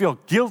 We feel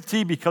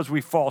guilty because we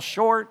fall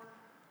short.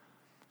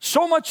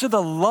 So much of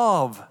the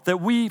love that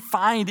we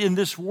find in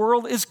this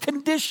world is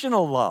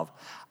conditional love.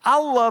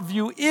 I'll love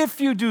you if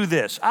you do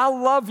this.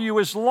 I'll love you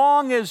as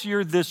long as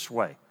you're this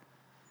way.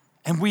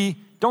 And we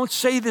don't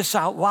say this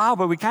out loud,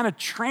 but we kind of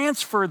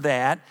transfer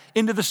that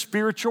into the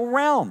spiritual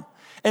realm.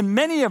 And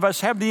many of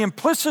us have the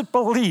implicit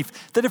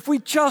belief that if we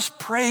just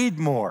prayed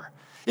more,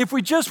 if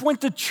we just went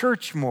to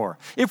church more,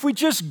 if we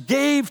just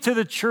gave to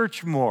the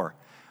church more,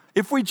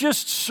 if we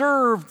just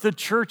served the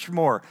church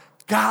more,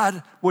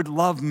 God would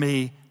love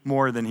me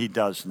more than He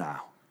does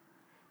now.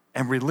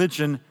 And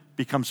religion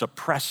becomes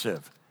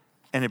oppressive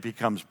and it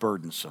becomes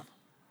burdensome.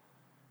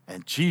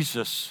 And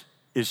Jesus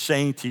is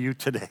saying to you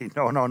today,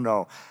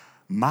 no.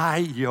 My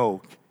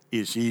yoke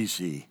is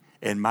easy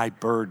and my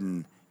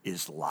burden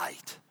is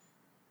light.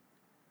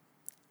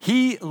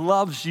 He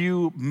loves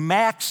you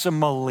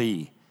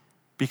maximally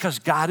because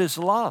God is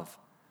love.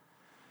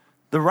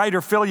 The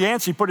writer Phil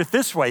Yancey put it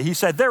this way. He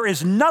said, there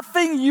is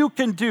nothing you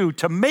can do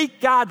to make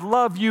God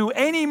love you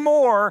any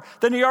more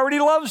than He already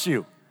loves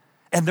you.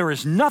 And there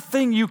is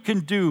nothing you can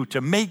do to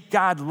make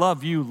God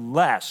love you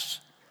less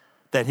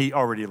than He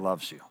already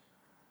loves you.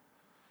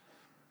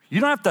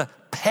 You don't have to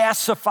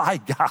pacify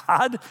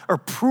God or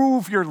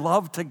prove your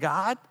love to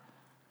God.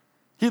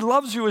 He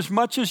loves you as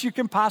much as you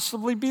can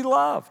possibly be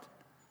loved.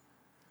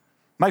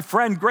 My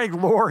friend Greg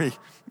Laurie,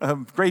 a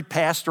great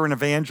pastor and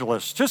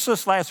evangelist, just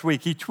this last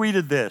week, he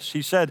tweeted this.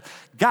 He said,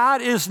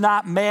 God is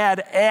not mad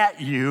at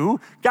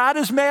you. God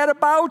is mad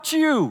about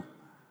you.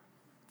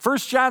 1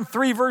 John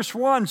 3 verse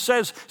 1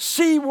 says,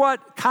 see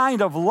what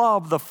kind of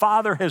love the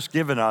Father has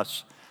given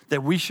us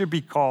that we should be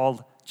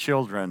called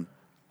children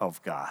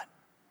of God.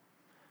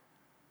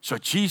 So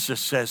Jesus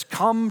says,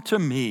 come to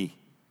me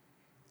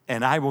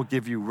and I will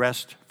give you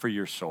rest for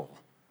your soul.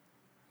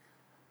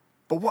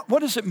 But what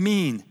does it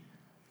mean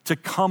to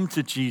come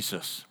to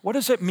Jesus? What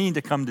does it mean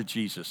to come to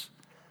Jesus?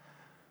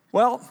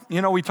 Well,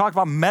 we talk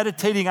about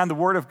meditating on the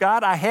Word of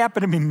God. I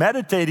happen to be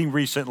meditating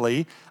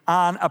recently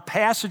on a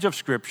passage of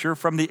Scripture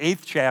from the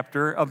 8th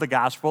chapter of the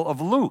Gospel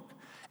of Luke.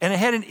 And it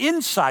had an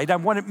insight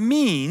on what it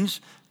means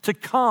to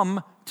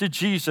come to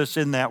Jesus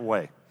in that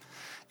way.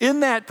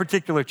 In that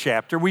particular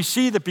chapter, we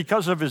see that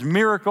because of His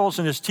miracles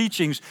and His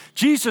teachings,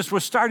 Jesus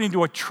was starting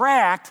to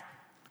attract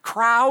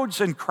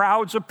crowds and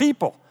crowds of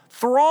people.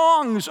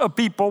 Throngs of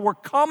people were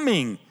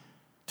coming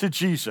to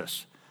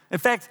Jesus. In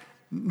fact,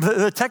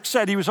 the text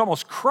said He was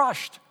almost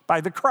crushed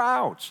by the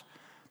crowds.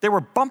 They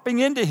were bumping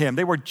into Him.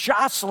 They were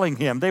jostling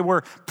Him. They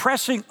were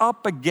pressing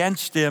up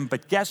against Him.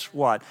 But guess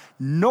what?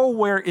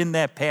 Nowhere in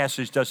that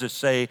passage does it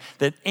say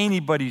that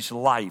anybody's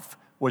life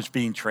was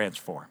being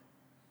transformed.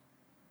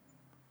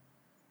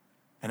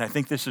 And I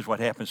think this is what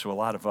happens to a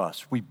lot of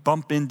us. We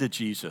bump into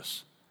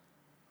Jesus.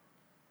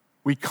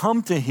 We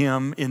come to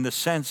Him in the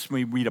sense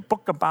we read a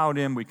book about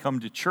Him, we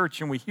come to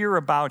church and we hear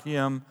about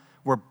Him,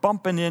 we're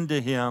bumping into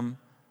Him,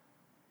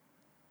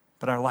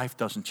 but our life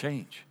doesn't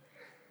change.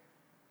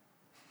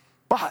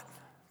 But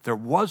there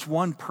was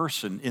one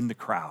person in the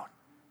crowd.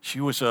 She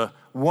was a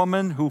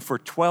woman who for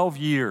 12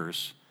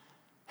 years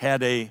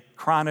had a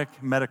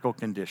chronic medical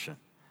condition.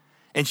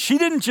 And she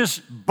didn't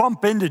just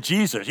bump into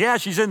Jesus. Yeah,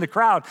 she's in the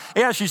crowd.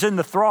 Yeah, she's in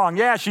the throng.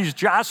 Yeah, she's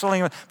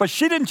jostling. But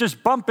she didn't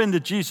just bump into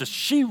Jesus.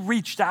 She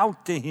reached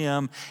out to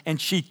Him and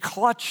she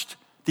clutched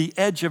the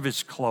edge of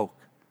His cloak.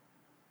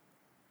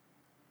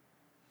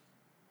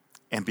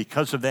 And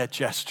because of that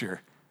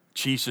gesture,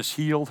 Jesus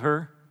healed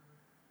her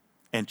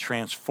and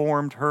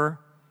transformed her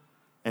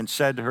and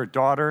said to her,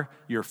 daughter,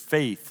 your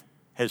faith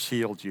has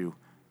healed you.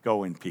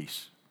 Go in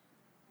peace.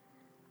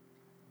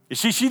 You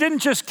see, she didn't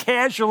just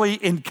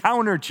casually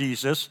encounter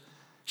Jesus.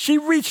 She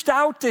reached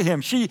out to Him.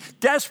 She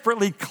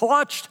desperately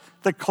clutched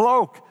the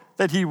cloak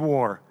that He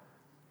wore.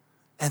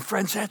 And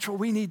friends, that's what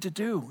we need to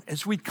do.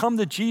 As we come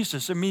to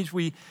Jesus, it means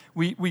we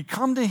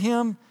come to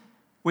Him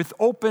with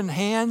open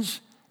hands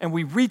and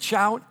we reach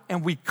out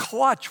and we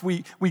clutch,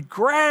 we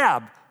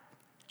grab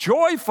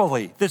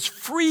joyfully this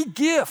free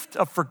gift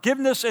of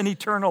forgiveness and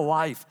eternal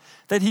life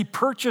that He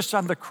purchased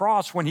on the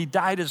cross when He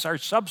died as our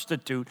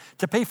substitute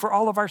to pay for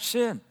all of our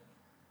sin.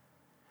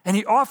 And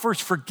He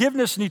offers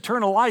forgiveness and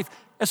eternal life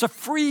as a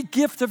free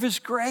gift of His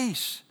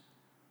grace.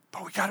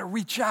 But we got to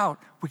reach out.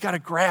 We got to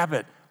grab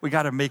it. we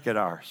got to make it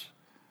ours.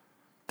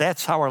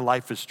 That's how our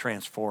life is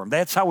transformed.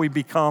 That's how we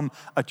become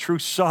a true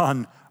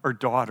son or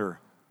daughter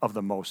of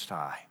the Most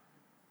High.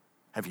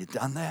 Have you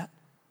done that?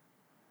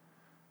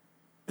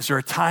 Is there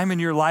a time in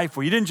your life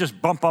where you didn't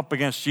just bump up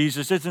against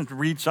Jesus, didn't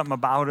read something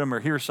about him or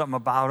hear something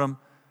about him,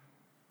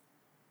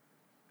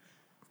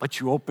 but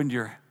you opened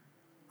your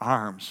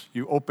arms,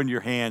 you opened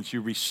your hands,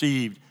 you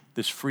received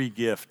this free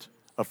gift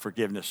of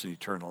forgiveness and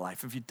eternal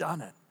life? Have you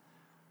done it?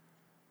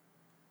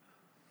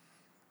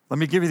 Let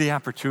me give you the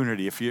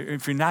opportunity. If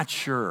you're not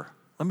sure,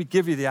 let me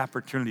give you the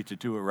opportunity to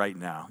do it right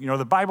now. You know,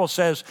 the Bible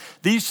says,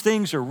 these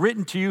things are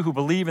written to you who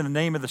believe in the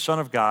name of the Son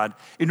of God,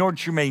 in order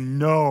that you may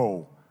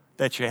know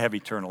that you have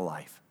eternal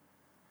life.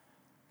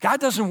 God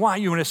doesn't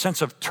want you in a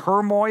sense of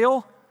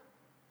turmoil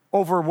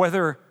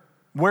over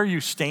where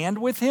you stand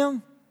with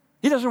him.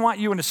 He doesn't want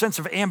you in a sense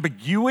of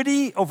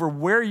ambiguity over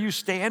where you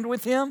stand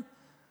with him.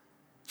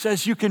 He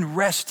says you can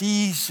rest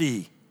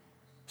easy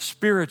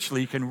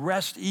spiritually. You can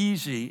rest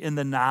easy in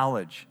the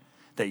knowledge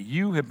that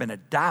you have been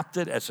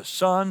adopted as a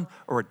son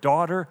or a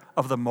daughter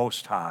of the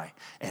Most High.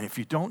 And if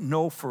you don't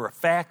know for a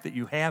fact that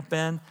you have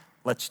been,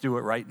 let's do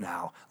it right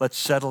now. Let's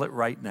settle it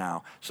right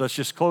now. So let's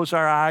just close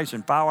our eyes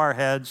and bow our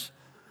heads.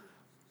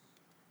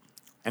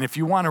 And if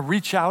you want to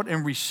reach out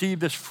and receive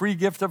this free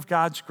gift of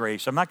God's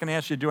grace, I'm not going to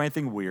ask you to do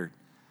anything weird.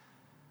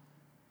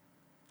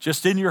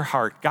 Just in your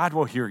heart, God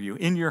will hear you,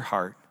 in your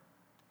heart.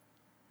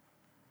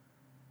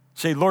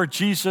 Say, Lord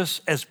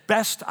Jesus, as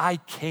best I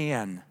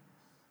can,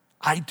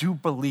 I do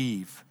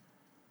believe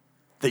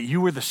that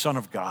you are the Son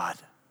of God.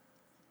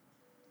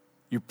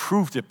 You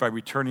proved it by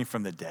returning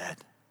from the dead.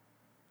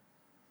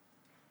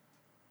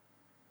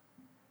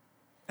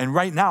 And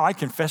right now, I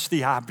confess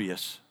the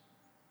obvious,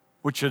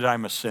 which is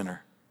I'm a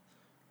sinner.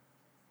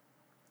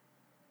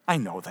 I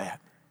know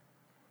that.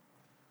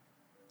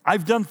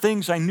 I've done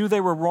things I knew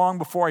they were wrong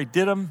before I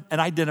did them,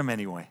 and I did them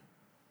anyway.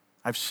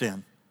 I've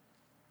sinned.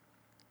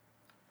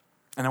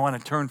 And I want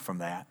to turn from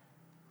that.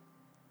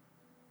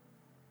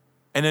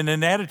 And in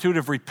an attitude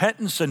of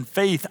repentance and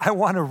faith, I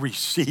want to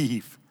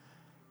receive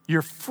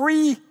your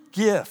free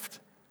gift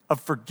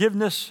of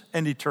forgiveness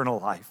and eternal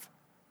life.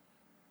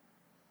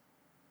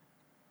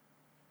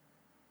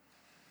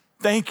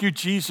 Thank you,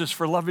 Jesus,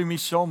 for loving me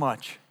so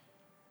much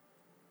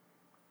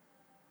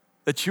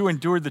that you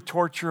endured the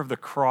torture of the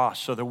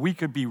cross so that we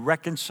could be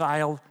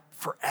reconciled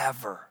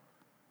forever.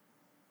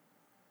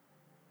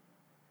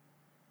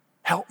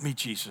 Help me,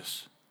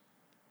 Jesus,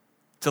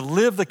 to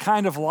live the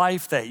kind of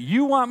life that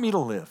you want me to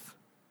live,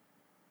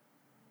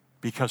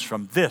 because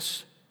from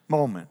this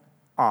moment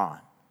on,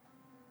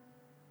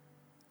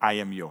 I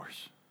am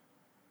yours.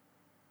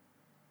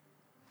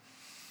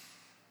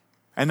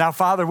 And now,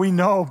 Father, we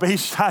know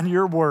based on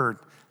your word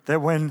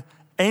that when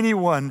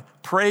anyone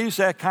prays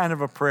that kind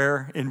of a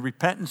prayer in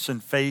repentance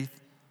and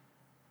faith,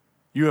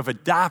 you have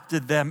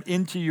adopted them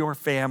into your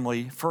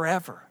family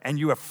forever. And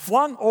you have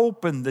flung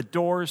open the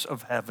doors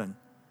of heaven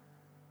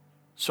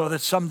so that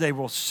someday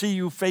we'll see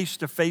you face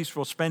to face,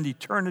 we'll spend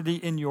eternity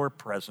in your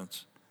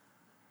presence.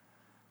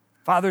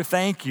 Father,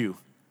 thank you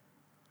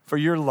for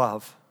your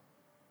love.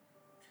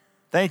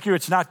 Thank you,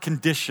 it's not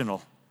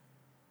conditional.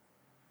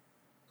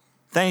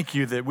 Thank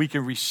you that we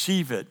can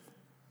receive it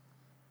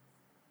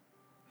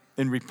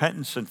in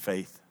repentance and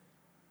faith.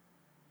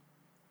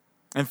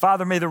 And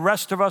Father, may the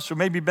rest of us who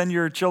maybe been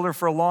your children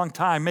for a long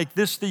time, make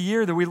this the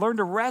year that we learn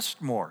to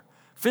rest more,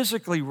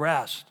 physically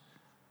rest,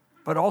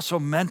 but also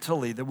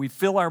mentally, that we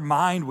fill our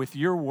mind with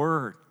your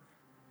word.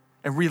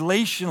 And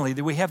relationally,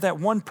 that we have that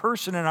one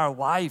person in our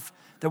life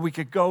that we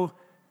could go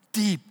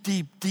deep,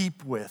 deep,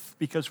 deep with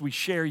because we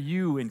share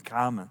you in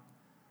common.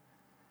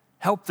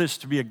 Help this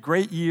to be a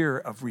great year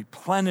of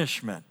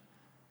replenishment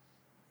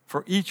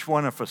for each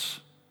one of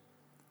us.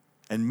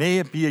 And may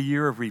it be a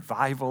year of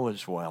revival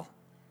as well.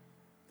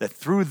 That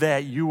through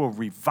that you will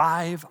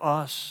revive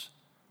us,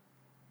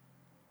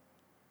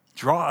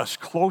 draw us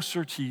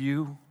closer to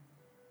you,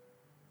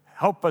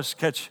 help us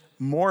catch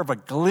more of a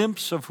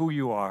glimpse of who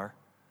you are,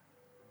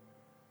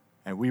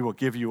 and we will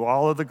give you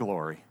all of the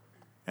glory.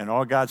 And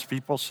all God's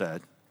people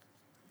said,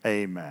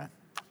 amen.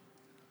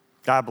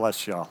 God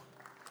bless y'all.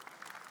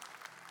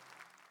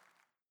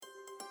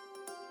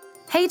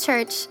 Hey,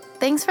 church.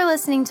 Thanks for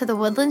listening to the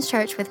Woodlands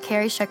Church with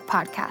Carrie Shook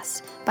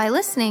podcast. By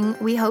listening,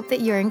 we hope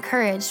that you're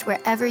encouraged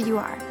wherever you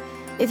are.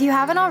 If you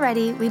haven't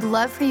already, we'd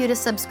love for you to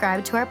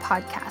subscribe to our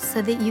podcast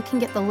so that you can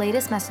get the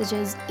latest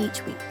messages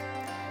each week.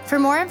 For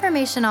more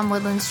information on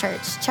Woodlands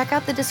Church, check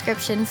out the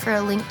description for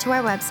a link to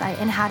our website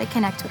and how to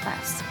connect with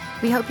us.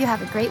 We hope you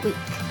have a great week.